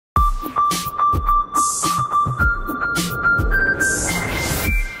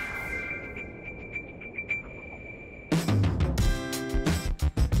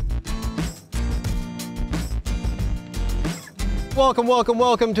welcome, welcome,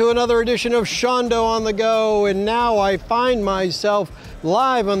 welcome to another edition of SeanDo on the Go. And now I find myself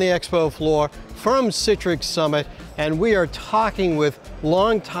live on the expo floor from Citrix Summit, and we are talking with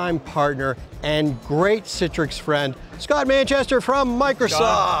longtime partner and great Citrix friend, Scott Manchester from Microsoft.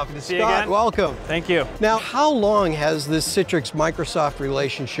 Scott, good to see you again. Welcome. Thank you. Now, how long has this Citrix-Microsoft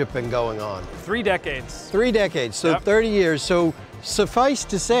relationship been going on? 3 decades. 3 decades, so Yep. 30 years. So suffice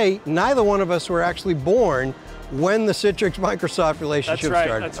to say, neither one of us were actually born when the Citrix-Microsoft relationship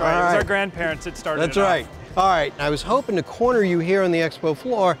started. That's right. It was our grandparents that started That's it right. off. All right, I was hoping to corner you here on the expo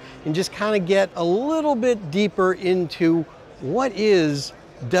floor and just kind of get a little bit deeper into what is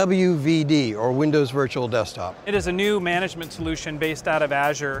WVD, or Windows Virtual Desktop. It is a new management solution based out of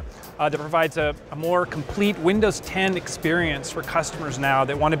Azure that provides a more complete Windows 10 experience for customers now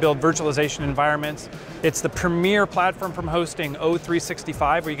that want to build virtualization environments. It's the premier platform from hosting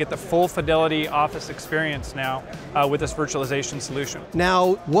O365, where you get the full fidelity Office experience now with this virtualization solution.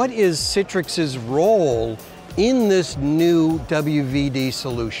 Now, what is Citrix's role in this new WVD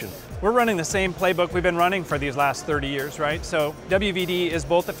solution? We're running the same playbook we've been running for these last 30 years, right? So WVD is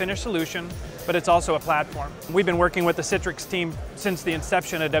both a finished solution, but it's also a platform. We've been working with the Citrix team since the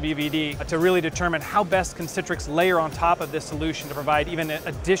inception of WVD to really determine how best can Citrix layer on top of this solution to provide even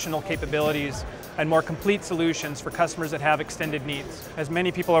additional capabilities and more complete solutions for customers that have extended needs. As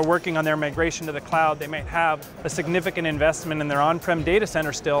many people are working on their migration to the cloud, they might have a significant investment in their on-prem data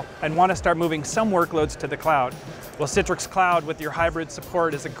center still and want to start moving some workloads to the cloud. Well, Citrix Cloud with your hybrid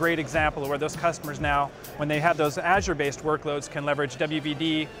support is a great example of where those customers now, when they have those Azure-based workloads, can leverage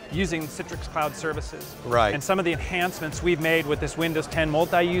WVD using Citrix Cloud services. Right. And some of the enhancements we've made with this Windows 10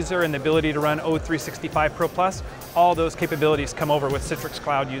 multi-user and the ability to run O365 Pro Plus, all those capabilities come over with Citrix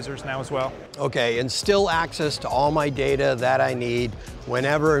Cloud users now as well. Okay, and still access to all my data that I need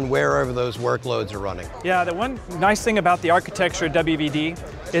whenever and wherever those workloads are running. Yeah, the one nice thing about the architecture of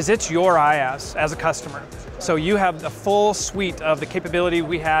WVD is it's your IaaS as a customer. So you have the full suite of the capability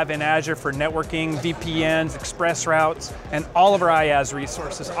we have in Azure for networking, VPNs, express routes, and all of our IaaS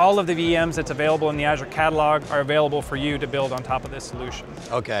resources. All of the VMs that's available in the Azure catalog are available for you to build on top of this solution.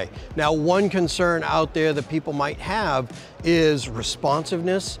 Okay, now one concern out there that people might have is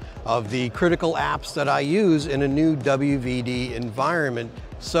responsiveness of the critical apps that I use in a new WVD environment.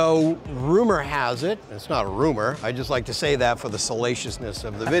 So rumor has it, it's not a rumor, I just like to say that for the salaciousness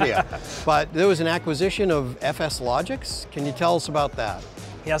of the video, but there was an acquisition of FSLogix. Can you tell us about that?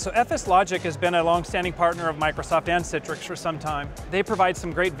 Yeah, so FSLogix has been a long-standing partner of Microsoft and Citrix for some time. They provide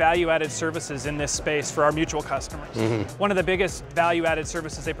some great value-added services in this space for our mutual customers. One of the biggest value-added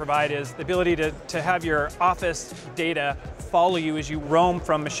services they provide is the ability to have your Office data follow you as you roam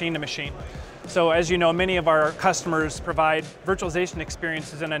from machine to machine. So as you know, many of our customers provide virtualization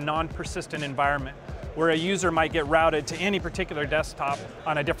experiences in a non-persistent environment, where a user might get routed to any particular desktop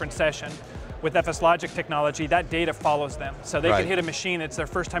on a different session. With FSLogix technology, that data follows them. So they can hit a machine, it's their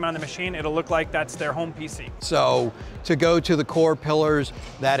first time on the machine, it'll look like that's their home PC. So to go to the core pillars,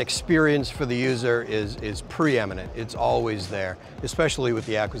 that experience for the user is preeminent. It's always there, especially with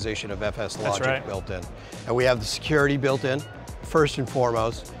the acquisition of FSLogix built in. And we have the security built in, first and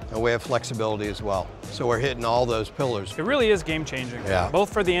foremost, and we have flexibility as well. So we're hitting all those pillars. It really is game changing,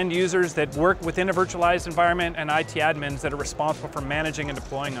 both for the end users that work within a virtualized environment and IT admins that are responsible for managing and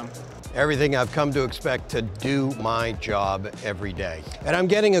deploying them. Everything I've come to expect to do my job every day. And I'm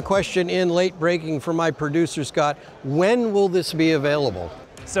getting a question in late breaking from my producer, Scott. When will this be available?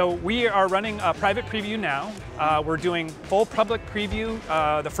 So we are running a private preview now. We're doing full public preview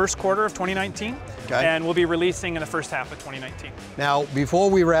the first quarter of 2019, and we'll be releasing in the first half of 2019. Now, before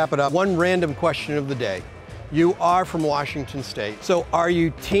we wrap it up, one random question of the day. You are from Washington State, so are you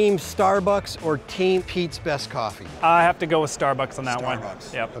team Starbucks or team Pete's Best Coffee? I have to go with Starbucks on that one.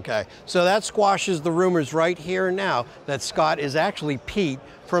 Yep. Okay, so that squashes the rumors right here and now that Scott is actually Pete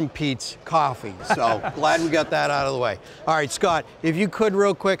from Pete's Coffee. So glad we got that out of the way. All right, Scott, if you could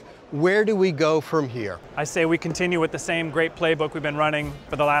real quick, where do we go from here? I say we continue with the same great playbook we've been running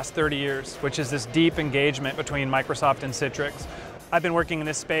for the last 30 years, which is this deep engagement between Microsoft and Citrix. I've been working in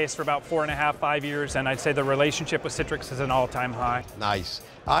this space for about 4.5, 5 years, and I'd say the relationship with Citrix is an all-time high. Nice.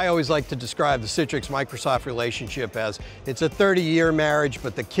 I always like to describe the Citrix-Microsoft relationship as it's a 30-year marriage,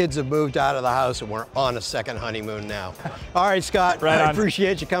 but the kids have moved out of the house and we're on a second honeymoon now. All right, Scott, I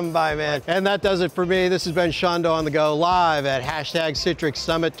appreciate you coming by, man. And that does it for me. This has been SeanDo on the Go, live at #Citrix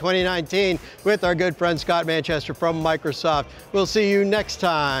Summit 2019 with our good friend Scott Manchester from Microsoft. We'll see you next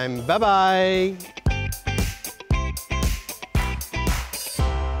time. Bye-bye.